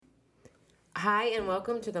Hi, and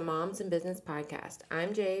welcome to the Moms in Business Podcast.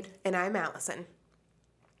 I'm Jade. And I'm Allison.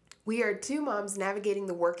 We are two moms navigating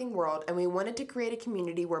the working world, and we wanted to create a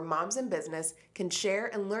community where moms in business can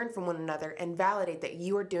share and learn from one another and validate that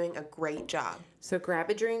you are doing a great job. So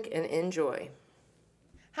grab a drink and enjoy.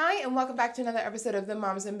 Hi, and welcome back to another episode of the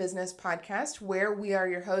Moms in Business Podcast, where we are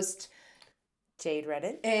your host, Jade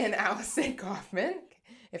Redden and Allison Kaufman,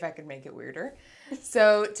 if I could make it weirder.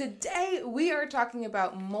 So today we are talking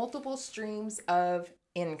about multiple streams of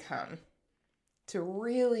income to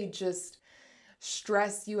really just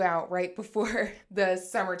stress you out right before the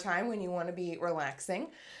summertime when you want to be relaxing.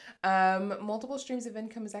 Multiple streams of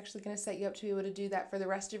income is actually going to set you up to be able to do that for the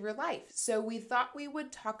rest of your life. So we thought we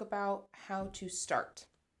would talk about how to start.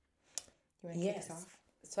 You want to kick us off?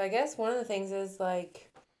 So I guess one of the things is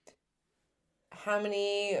how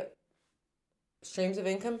many streams of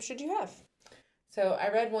income should you have? So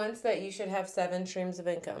I read once that you should have 7 streams of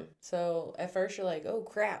income. So at first you're like, oh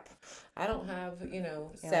crap, I don't have,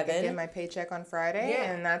 7. I get my paycheck on Friday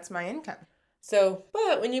and that's my income. So,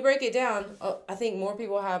 but when you break it down, I think more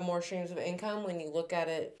people have more streams of income when you look at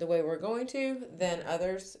it the way we're going to than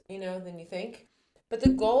others, than you think. But the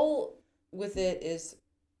goal with it is,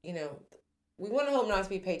 we want to hope not to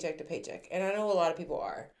be paycheck to paycheck. And I know a lot of people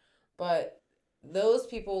are, but those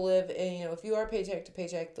people live in, if you are paycheck to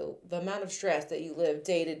paycheck, the amount of stress that you live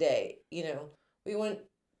day to day, we want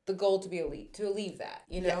the goal to be to alleviate that,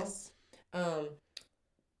 Yes.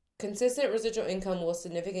 Consistent residual income will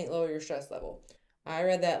significantly lower your stress level. I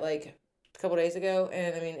read that a couple days ago,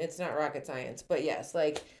 and I mean, it's not rocket science, but yes,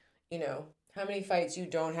 how many fights you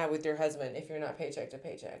don't have with your husband if you're not paycheck to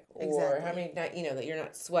paycheck, or how many, that you're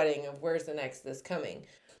not sweating of where's the next this coming.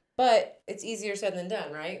 But it's easier said than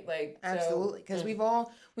done, right? Absolutely, because we've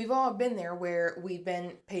all been there where we've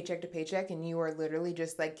been paycheck to paycheck, and you are literally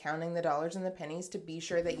just counting the dollars and the pennies to be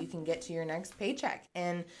sure that you can get to your next paycheck,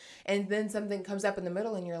 and then something comes up in the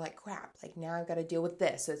middle, and you're like, crap, now I've got to deal with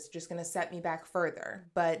this. So it's just going to set me back further.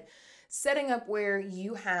 But setting up where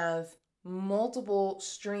you have multiple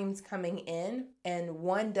streams coming in and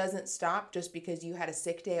one doesn't stop just because you had a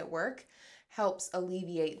sick day at work helps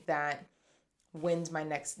alleviate that. When's my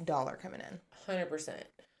next dollar coming in? 100%.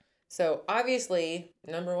 So obviously,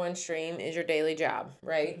 number one stream is your daily job,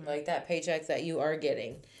 right? Mm-hmm. That paycheck that you are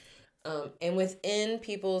getting. And within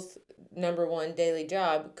people's number one daily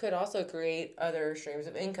job could also create other streams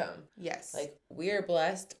of income. Yes. We are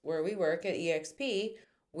blessed where we work at EXP.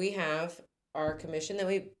 We have our commission that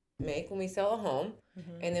we make when we sell a home.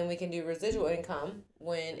 Mm-hmm. And then we can do residual income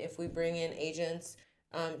if we bring in agents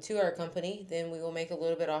to our company, then we will make a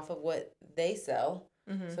little bit off of what they sell.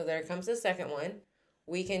 Mm-hmm. So there comes the second one.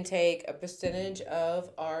 We can take a percentage of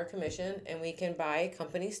our commission and we can buy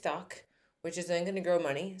company stock, which is then going to grow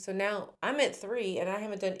money. So now I'm at 3 and I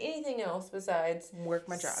haven't done anything else besides work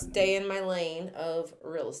my job, stay in my lane of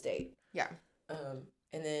real estate. Yeah.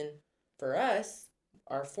 And then for us,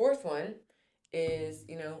 our fourth one is,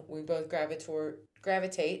 we both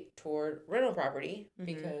gravitate toward rental property. Mm-hmm.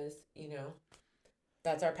 Because,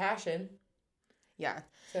 that's our passion. Yeah.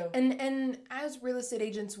 So and as real estate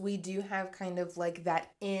agents, we do have kind of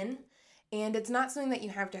that in, and it's not something that you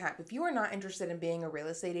have to have. If you are not interested in being a real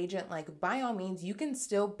estate agent, by all means, you can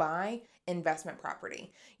still buy investment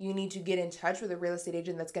property. You need to get in touch with a real estate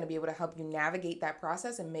agent that's going to be able to help you navigate that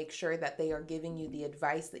process and make sure that they are giving you the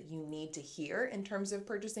advice that you need to hear in terms of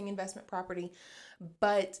purchasing investment property.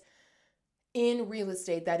 But in real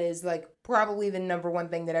estate, that is probably the number one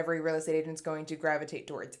thing that every real estate agent is going to gravitate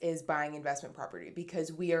towards is buying investment property,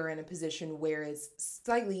 because we are in a position where it's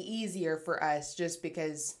slightly easier for us just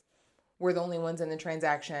because we're the only ones in the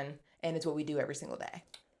transaction and it's what we do every single day.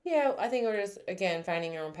 Yeah, I think we're just, again,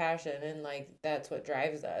 finding your own passion, and that's what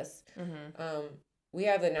drives us. Mm-hmm. We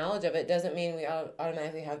have the knowledge of it. Doesn't mean we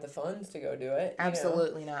automatically have the funds to go do it.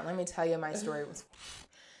 Absolutely not. Let me tell you my story.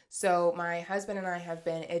 So my husband and I have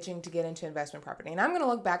been itching to get into investment property. And I'm going to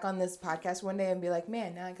look back on this podcast one day and be like,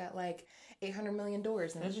 man, now I got $800 million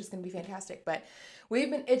and it's just going to be fantastic. But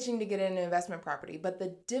we've been itching to get into investment property. But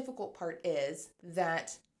the difficult part is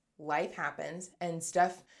that life happens and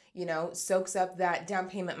stuff, soaks up that down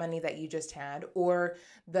payment money that you just had, or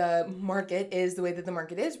the market is the way that the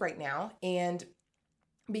market is right now. And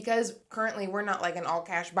because currently we're not an all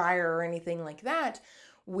cash buyer or anything like that,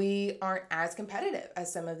 we aren't as competitive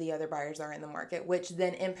as some of the other buyers are in the market, which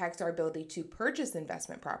then impacts our ability to purchase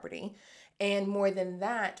investment property. And more than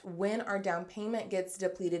that, when our down payment gets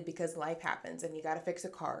depleted because life happens and you got to fix a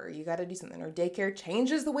car, or you got to do something, or daycare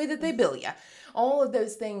changes the way that they bill you, all of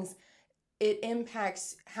those things it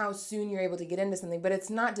impacts how soon you're able to get into something, but it's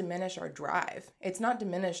not diminished our drive. It's not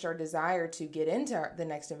diminished our desire to get into the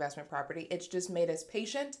next investment property. It's just made us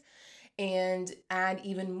patient and add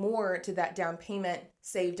even more to that down payment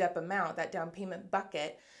saved up amount, that down payment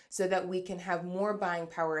bucket, so that we can have more buying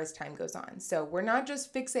power as time goes on. So we're not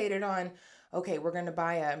just fixated on, okay, we're going to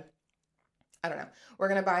buy we're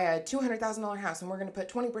going to buy a $200,000 house and we're going to put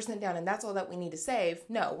 20% down and that's all that we need to save.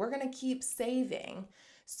 No, we're going to keep saving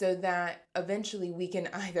so that eventually we can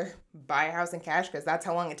either buy a house in cash because that's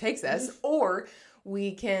how long it takes us, or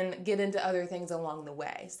we can get into other things along the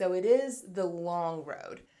way. So it is the long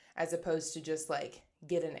road as opposed to just like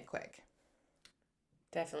getting it quick.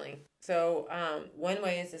 Definitely. So one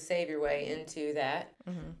way is to save your way into that.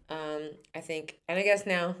 I think, and I guess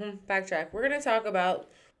now, backtrack. We're going to talk about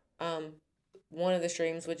one of the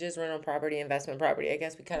streams, which is rental property, investment property. I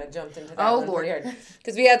guess we kind of jumped into that one pretty hard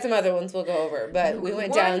because we had some other ones we'll go over, but we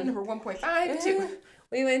went down number 1.5, 2.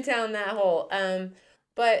 We went down that hole.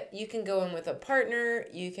 But you can go in with a partner.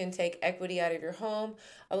 You can take equity out of your home.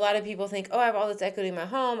 A lot of people think, oh, I have all this equity in my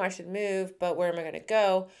home. I should move, but where am I going to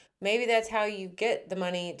go? Maybe that's how you get the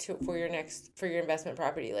money for your investment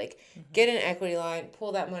property. Like get an equity line,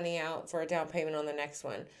 pull that money out for a down payment on the next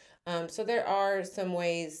one. So there are some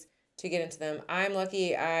ways to get into them. I'm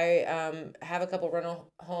lucky. I have a couple rental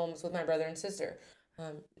homes with my brother and sister.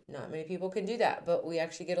 Not many people can do that, but we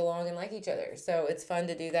actually get along and like each other. So it's fun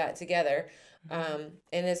to do that together. And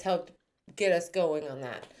it's helped get us going on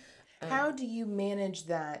that. How do you manage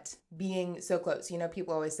that being so close? You know,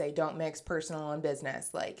 people always say don't mix personal and business.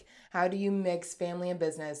 Like, how do you mix family and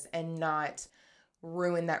business and not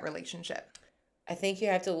ruin that relationship? I think you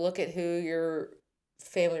have to look at who your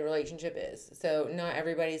family relationship is. So not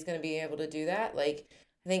everybody's going to be able to do that. Like,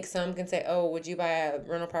 I think some can say, oh, would you buy a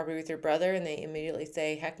rental property with your brother? And they immediately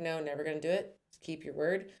say, heck no, never going to do it. Just keep your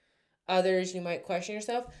word. Others, you might question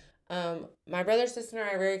yourself. My brother, sister, and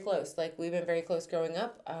I are very close. Like, we've been very close growing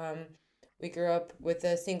up. We grew up with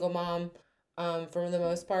a single mom, for the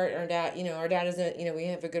most part. Our dad isn't, we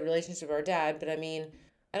have a good relationship with our dad, but I mean,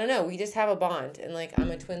 I don't know. We just have a bond. And like,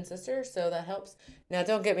 I'm a twin sister, so that helps. Now,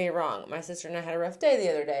 don't get me wrong. My sister and I had a rough day the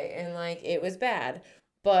other day, and like, it was bad.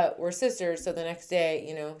 But we're sisters, so the next day,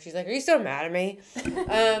 she's like, are you still mad at me?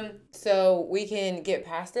 So we can get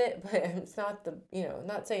past it, but it's not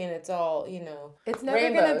not saying it's all, It's never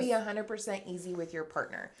rainbows. going to be 100% easy with your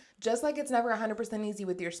partner, just like it's never 100% easy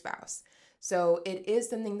with your spouse. So it is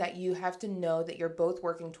something that you have to know that you're both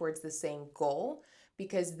working towards the same goal,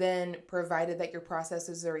 because then, provided that your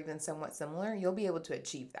processes are even somewhat similar, you'll be able to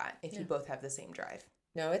achieve that if you both have the same drive.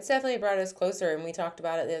 No, it's definitely brought us closer, and we talked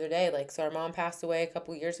about it the other day. Like, so our mom passed away a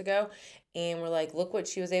couple years ago, and we're like, look what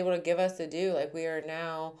she was able to give us to do. Like, we are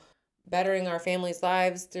now bettering our family's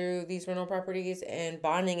lives through these rental properties and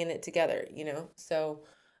bonding in it together, So,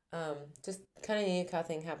 just kind of unique how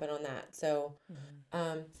things happen on that. So,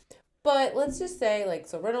 but let's just say, like,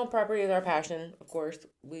 so rental property is our passion, of course.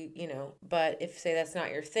 But if, say, that's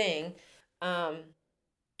not your thing,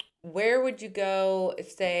 where would you go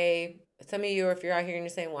if, say, some of you, or if you're out here and you're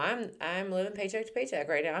saying, well, I'm living paycheck to paycheck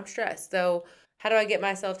right now. I'm stressed. So how do I get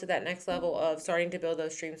myself to that next level of starting to build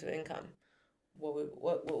those streams of income?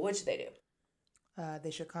 What should they do?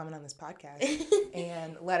 They should comment on this podcast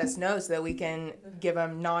and let us know so that we can give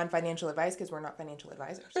them non-financial advice, because we're not financial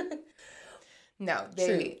advisors. No,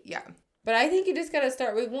 True. But I think you just got to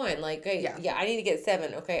start with one. Like, hey, I need to get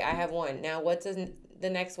 7. Okay, I have 1. Now, what does the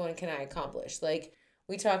next one can I accomplish? Like,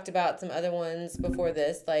 we talked about some other ones before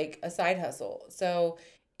this, like a side hustle. So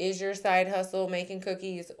is your side hustle making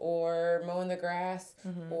cookies or mowing the grass,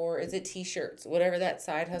 or is it t-shirts, whatever that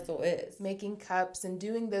side hustle is? Making cups and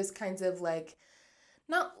doing those kinds of, like,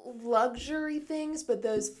 not luxury things, but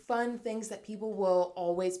those fun things that people will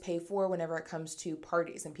always pay for whenever it comes to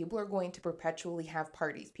parties. And people are going to perpetually have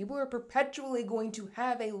parties. People are perpetually going to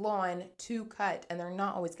have a lawn to cut, and they're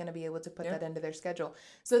not always going to be able to put that into their schedule.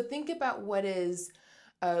 So think about what is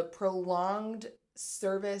a prolonged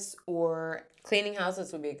service, or cleaning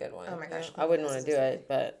houses would be a good one. Oh my gosh, I wouldn't want to do it,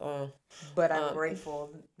 but I'm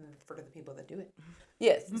grateful for the people that do it.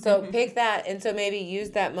 Yes, so pick that, and so maybe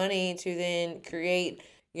use that money to then create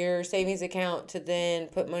your savings account to then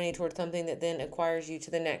put money towards something that then acquires you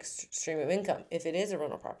to the next stream of income. If it is a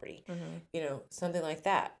rental property, something like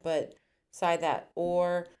that. But beside that,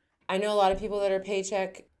 or I know a lot of people that are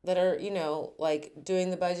paycheck, that are like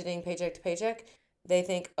doing the budgeting paycheck to paycheck. They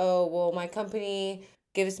think, oh, well, my company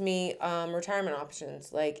gives me retirement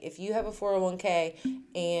options. Like, if you have a 401k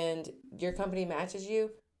and your company matches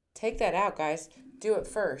you, take that out, guys. Do it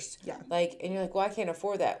first. Yeah. Like, and you're like, well, I can't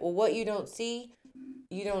afford that. Well, what you don't see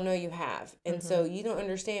you don't know you have. And so you don't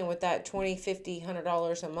understand with that $20, $50,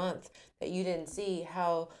 $100 a month that you didn't see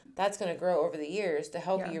how that's going to grow over the years to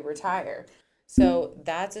help you retire. So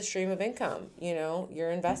that's a stream of income,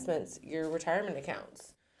 your investments, your retirement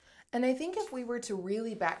accounts. And I think if we were to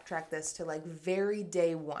really backtrack this to like very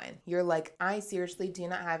day one, you're like, I seriously do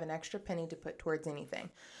not have an extra penny to put towards anything.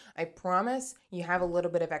 I promise you have a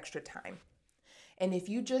little bit of extra time. And if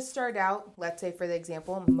you just start out, let's say for the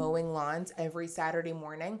example, mowing lawns every Saturday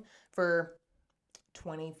morning for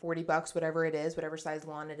 $20, $40, whatever it is, whatever size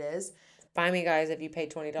lawn it is. Find me, guys, if you pay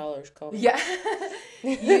 $20, call me. Yeah.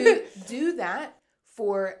 You do that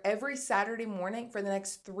for every Saturday morning for the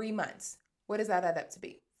next 3 months. What does that add up to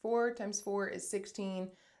be? 4 times 4 is 16.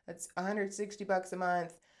 That's $160 a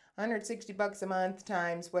month. $160 a month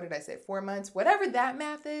times, what did I say, 4 months? Whatever that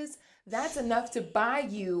math is, that's enough to buy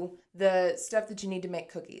you the stuff that you need to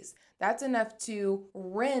make cookies. That's enough to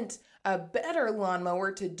rent a better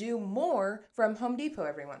lawnmower to do more from Home Depot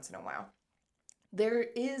every once in a while. There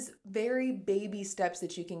is very baby steps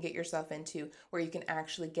that you can get yourself into where you can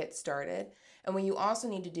actually get started. And what you also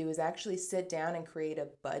need to do is actually sit down and create a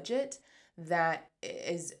budget that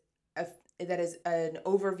is an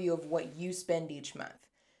overview of what you spend each month.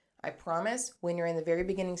 I promise when you're in the very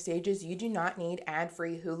beginning stages, you do not need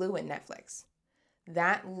ad-free Hulu and Netflix.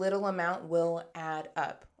 That little amount will add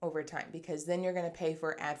up over time because then you're going to pay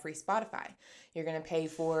for ad-free Spotify. You're going to pay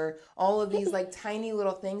for all of these like tiny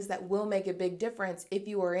little things that will make a big difference if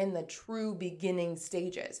you are in the true beginning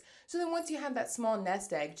stages. So then once you have that small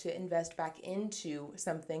nest egg to invest back into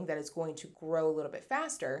something that is going to grow a little bit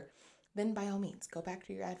faster, then by all means, go back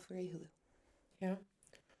to your ad-free Hulu.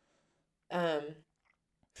 Yeah.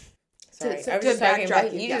 Sorry, I was just talking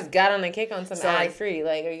about you just got on a kick on some ad-free.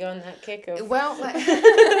 Like, are you on that kick of... Well,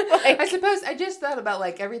 I suppose I just thought about,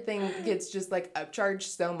 like, everything gets just, like, upcharged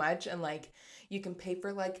so much. And, like, you can pay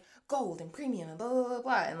for, like, gold and premium and blah, blah, blah,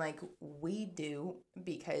 blah. And, like, we do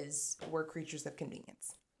because we're creatures of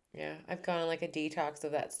convenience. Yeah, I've gone on, like, a detox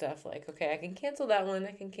of that stuff. Like, okay, I can cancel that one.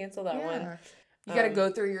 I can cancel that one. You got to go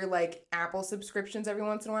through your, like, Apple subscriptions every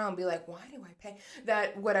once in a while and be like, why do I pay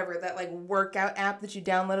that, like, workout app that you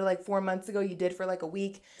downloaded, like, 4 months ago, you did for, like, a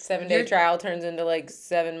week. 7-day trial turns into, like,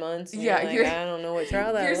 7 months. And I don't know what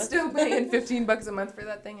trial that was. You're still paying $15 a month for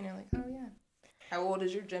that thing, and you're like, oh, yeah. How old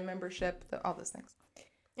is your gym membership? All those things.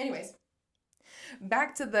 Anyways,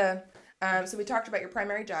 back to the, so we talked about your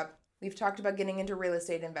primary job. We've talked about getting into real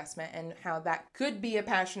estate investment and how that could be a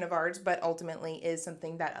passion of ours, but ultimately is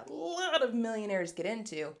something that a lot of millionaires get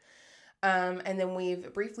into. And then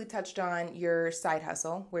we've briefly touched on your side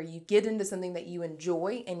hustle, where you get into something that you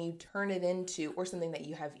enjoy and you turn it into, or something that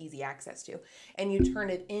you have easy access to, and you turn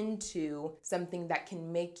it into something that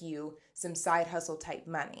can make you some side hustle type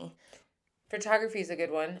money. Photography is a good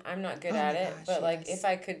one. I'm not good at it, but like if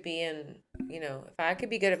I could be if I could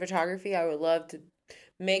be good at photography, I would love to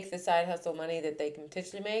make the side hustle money that they can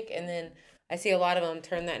potentially make. And then I see a lot of them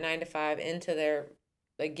turn that 9-to-5 into their,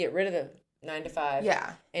 like, get rid of the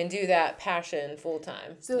 9-to-5 and do that passion full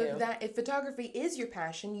time. So that if photography is your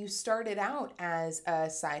passion, you started out as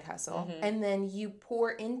a side hustle and then you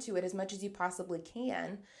pour into it as much as you possibly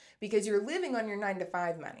can because you're living on your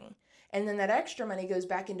 9-to-5 money. And then that extra money goes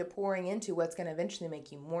back into pouring into what's going to eventually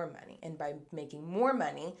make you more money. And by making more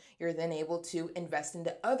money, you're then able to invest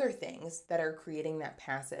into other things that are creating that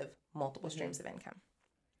passive multiple streams of income.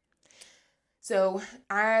 So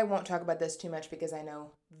I won't talk about this too much because I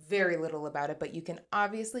know very little about it, but you can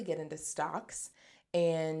obviously get into stocks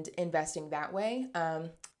and investing that way.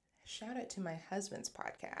 Shout out to my husband's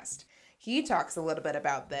podcast. He talks a little bit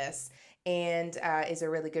about this and is a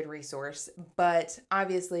really good resource, but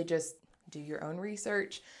obviously just do your own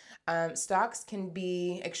research. Stocks can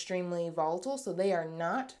be extremely volatile, so they are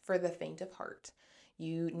not for the faint of heart.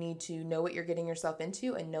 You need to know what you're getting yourself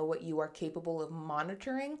into and know what you are capable of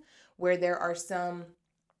monitoring, where there are some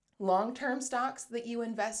long-term stocks that you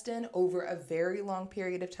invest in over a very long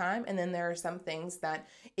period of time. And then there are some things that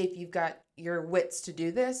if you've got your wits to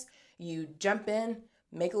do this, you jump in,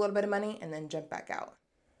 make a little bit of money, and then jump back out.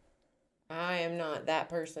 I am not that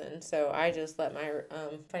person, so I just let my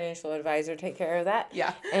financial advisor take care of that.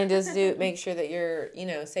 Yeah. And just make sure that you're,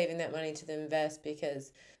 saving that money to invest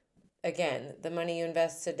because, again, the money you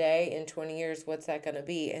invest today in 20 years, what's that going to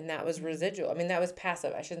be? And that was residual. I mean, that was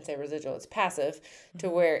passive. I shouldn't say residual. It's passive to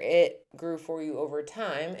where it grew for you over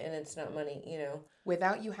time, and it's not money,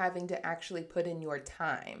 Without you having to actually put in your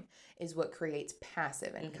time is what creates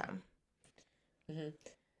passive income. Mm-hmm.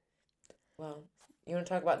 Well, you want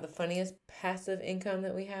to talk about the funniest passive income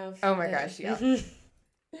that we have? Oh my gosh, yeah.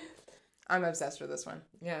 I'm obsessed with this one.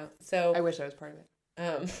 Yeah. So I wish I was part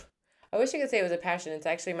of it. I wish I could say it was a passion. It's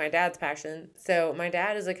actually my dad's passion. So my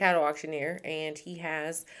dad is a cattle auctioneer, and he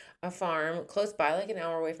has a farm close by, like an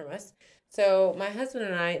hour away from us. So my husband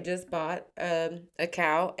and I just bought a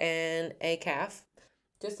cow and a calf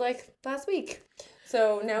just like last week.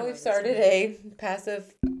 So now we've started a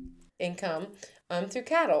passive income through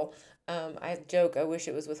cattle. I joke, I wish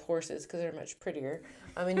it was with horses because they're much prettier.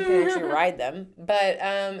 I mean, you can actually ride them. But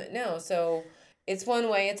no, so it's one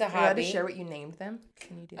way. It's a hobby. Are you allowed to share what you named them?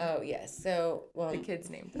 Can you do that? Oh, yes. So, The kids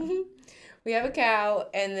named them. we have a cow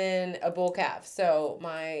and then a bull calf. So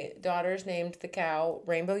my daughter's named the cow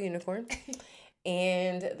Rainbow Unicorn,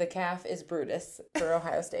 and the calf is Brutus for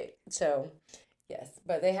Ohio State. So, yes.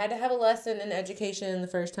 But they had to have a lesson in education the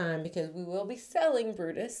first time because we will be selling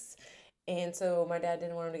Brutus. And so my dad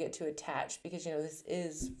didn't want him to get too attached because, this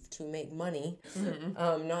is to make money,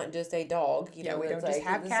 not just a dog. We don't it's just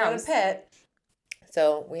have this cows. is not a pet.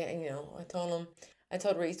 So I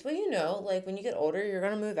told Reese, well, like when you get older, you're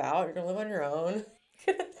going to move out. You're going to live on your own.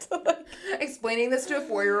 Explaining this to a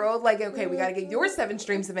 4-year-old, like, okay, we got to get your 7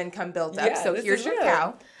 streams of income built up. So here's your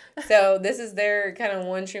cow. So this is their kind of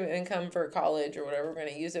one stream of income for college or whatever we're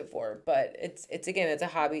going to use it for. But it's a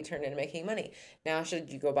hobby turned into making money. Now,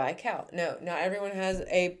 should you go buy a cow? No, not everyone has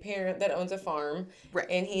a parent that owns a farm. Right.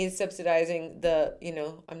 And he's subsidizing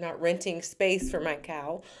I'm not renting space for my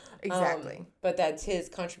cow. Exactly. But that's his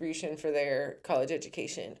contribution for their college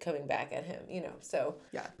education coming back at him, So,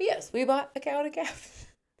 yeah. But yes, we bought a cow and a calf.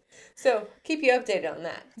 So keep you updated on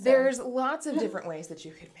that. So. There's lots of different ways that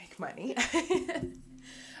you could make money.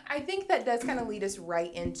 I think that does kind of lead us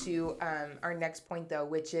right into our next point, though,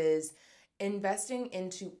 which is investing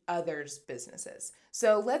into others' businesses.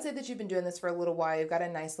 So let's say that you've been doing this for a little while, you've got a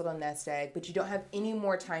nice little nest egg, but you don't have any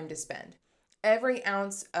more time to spend. Every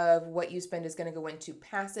ounce of what you spend is going to go into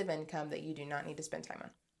passive income that you do not need to spend time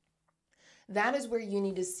on. That is where you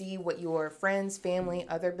need to see what your friends, family,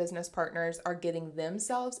 other business partners are getting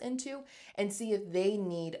themselves into and see if they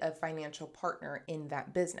need a financial partner in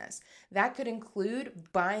that business. That could include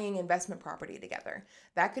buying investment property together.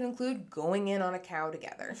 That could include going in on a cow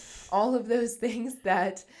together. All of those things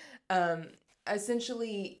that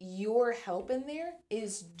essentially your help in there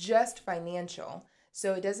is just financial.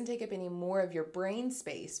 So it doesn't take up any more of your brain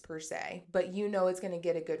space per se, but it's going to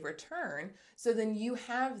get a good return. So then you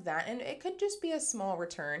have that, and it could just be a small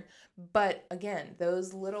return. But again,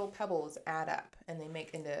 those little pebbles add up and they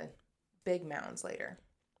make into big mounds later.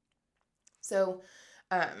 So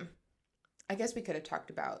I guess we could have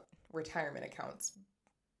talked about retirement accounts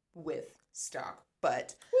with stock,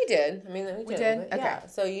 but we did. I mean, we did. Okay. Yeah.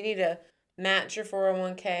 So you need to match your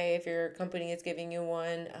 401k if your company is giving you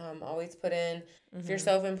one. Always put in. If you're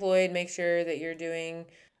self-employed, make sure that you're doing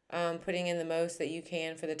putting in the most that you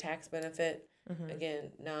can for the tax benefit.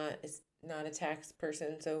 Again, it's not a tax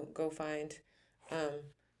person, so go find.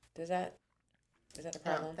 Is that a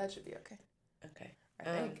problem? That should be okay. Okay. I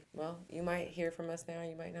think. Well, you might hear from us now.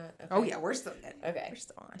 You might not. Okay. Oh yeah, we're still good. Okay. We're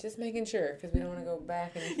still on. Just making sure because we don't want to go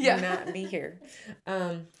back and not be here.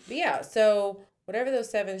 But yeah, so whatever those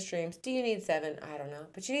 7 streams, do you need 7? I don't know,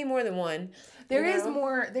 but you need more than one. There is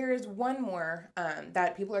more. There is one more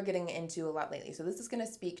that people are getting into a lot lately. So this is going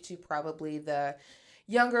to speak to probably the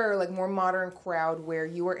younger, like more modern crowd where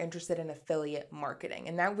you are interested in affiliate marketing,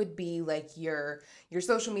 and that would be like your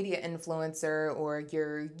social media influencer or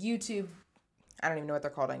your YouTube. I don't even know what they're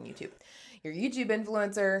called on YouTube. Your YouTube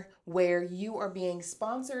influencer, where you are being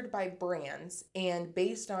sponsored by brands, and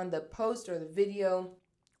based on the post or the video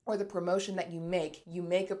or the promotion that you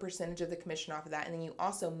make a percentage of the commission off of that. And then you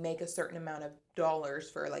also make a certain amount of dollars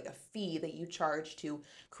for like a fee that you charge to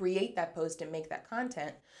create that post and make that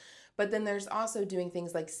content. But then there's also doing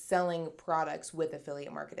things like selling products with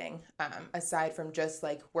affiliate marketing. Aside from just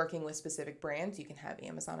like working with specific brands, you can have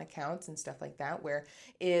Amazon accounts and stuff like that, where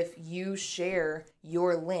if you share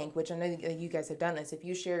your link, which I know that you guys have done this, if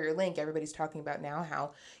you share your link, everybody's talking about now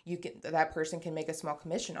how that person can make a small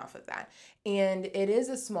commission off of that. And it is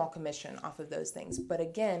a small commission off of those things. But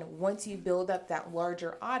again, once you build up that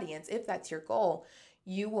larger audience, if that's your goal,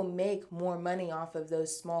 you will make more money off of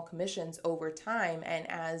those small commissions over time. And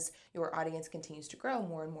as your audience continues to grow,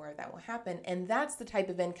 more and more of that will happen. And that's the type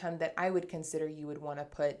of income that I would consider you would want to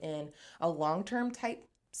put in a long-term type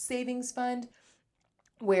savings fund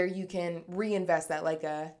where you can reinvest that, like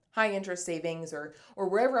a high interest savings or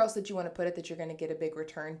wherever else that you want to put it, that you're going to get a big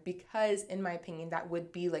return. Because in my opinion, that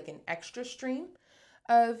would be like an extra stream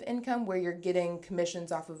of income where you're getting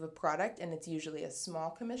commissions off of a product, and it's usually a small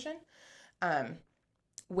commission.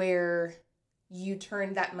 Where you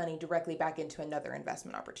turn that money directly back into another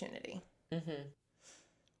investment opportunity.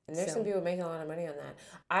 And And there's some people making a lot of money on that.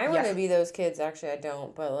 I Yeah. want to be those kids. Actually, I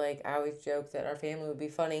don't. But, like, I always joke that our family would be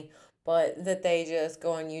funny. But that they just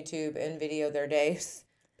go on YouTube and video their days.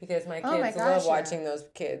 Because my kids love watching those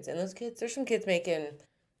kids. And those kids, there's some kids making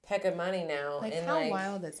heck of money now. Like, and how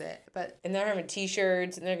wild is it? And they're having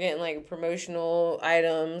T-shirts and they're getting, like, promotional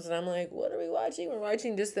items. And I'm like, what are we watching? We're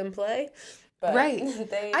watching just them play. But right.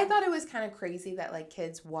 I thought it was kind of crazy that, like,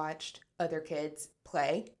 kids watched other kids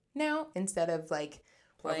play now instead of, like,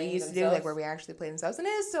 what we used to do, like, where we actually play themselves. And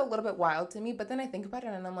it is still a little bit wild to me. But then I think about it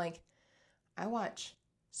and I'm like, I watch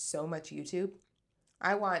so much YouTube.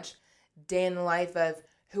 I watch day in the life of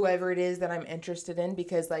whoever it is that I'm interested in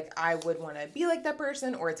because, like, I would want to be like that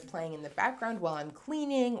person, or it's playing in the background while I'm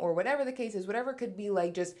cleaning, or whatever the case is, whatever could be,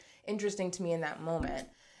 like, just interesting to me in that moment.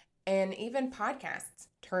 And even podcasts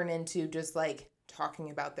turn into just, like, talking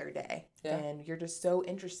about their day. Yeah. And you're just so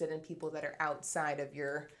interested in people that are outside of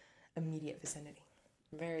your immediate vicinity.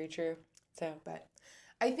 Very true. So, but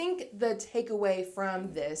I think the takeaway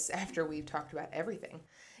from this, after we've talked about everything,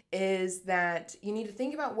 is that you need to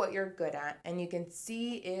think about what you're good at, and you can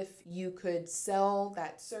see if you could sell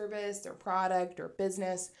that service or product or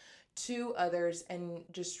business to others, and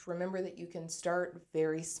just remember that you can start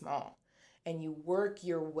very small and you work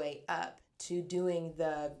your way up to doing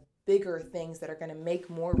the bigger things that are going to make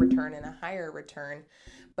more return and a higher return,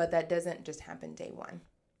 but that doesn't just happen day one.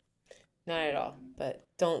 Not at all. But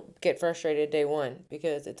don't get frustrated day one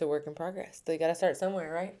because it's a work in progress. So you got to start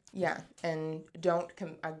somewhere, right? Yeah. And don't,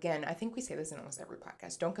 again, I think we say this in almost every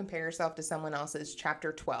podcast. Don't compare yourself to someone else's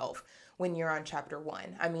chapter 12 when you're on chapter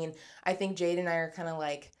 1. I mean, I think Jade and I are kind of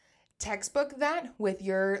like textbook that with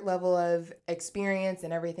your level of experience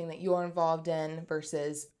and everything that you're involved in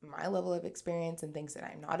versus my level of experience and things that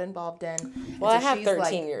I'm not involved in. Well, so I have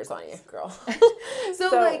 13 years on you, girl. so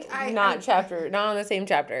like not on the same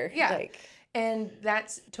chapter. Yeah. And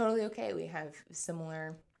that's totally okay. We have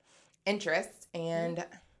similar interests, and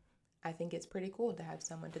I think it's pretty cool to have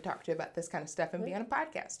someone to talk to about this kind of stuff and be on a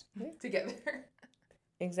podcast together.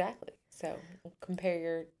 Exactly. So compare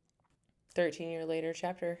your 13-year later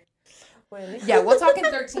chapter. Yeah, we'll talk in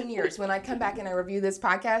 13 years when I come back and I review this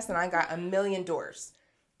podcast and I got 1 million doors.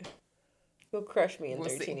 You'll crush me in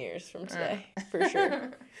 13 years from today, for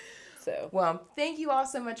sure. So, well, thank you all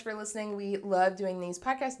so much for listening. We love doing these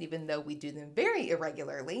podcasts, even though we do them very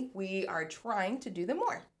irregularly. We are trying to do them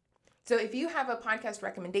more. So if you have a podcast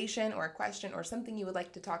recommendation or a question or something you would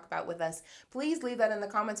like to talk about with us, please leave that in the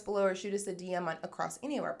comments below or shoot us a DM across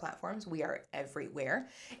any of our platforms. We are everywhere.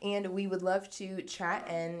 And we would love to chat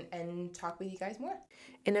and talk with you guys more.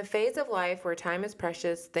 In a phase of life where time is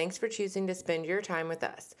precious, thanks for choosing to spend your time with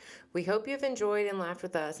us. We hope you've enjoyed and laughed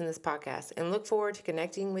with us in this podcast and look forward to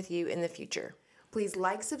connecting with you in the future. Please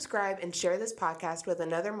like, subscribe, and share this podcast with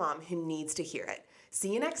another mom who needs to hear it.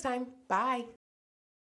 See you next time. Bye.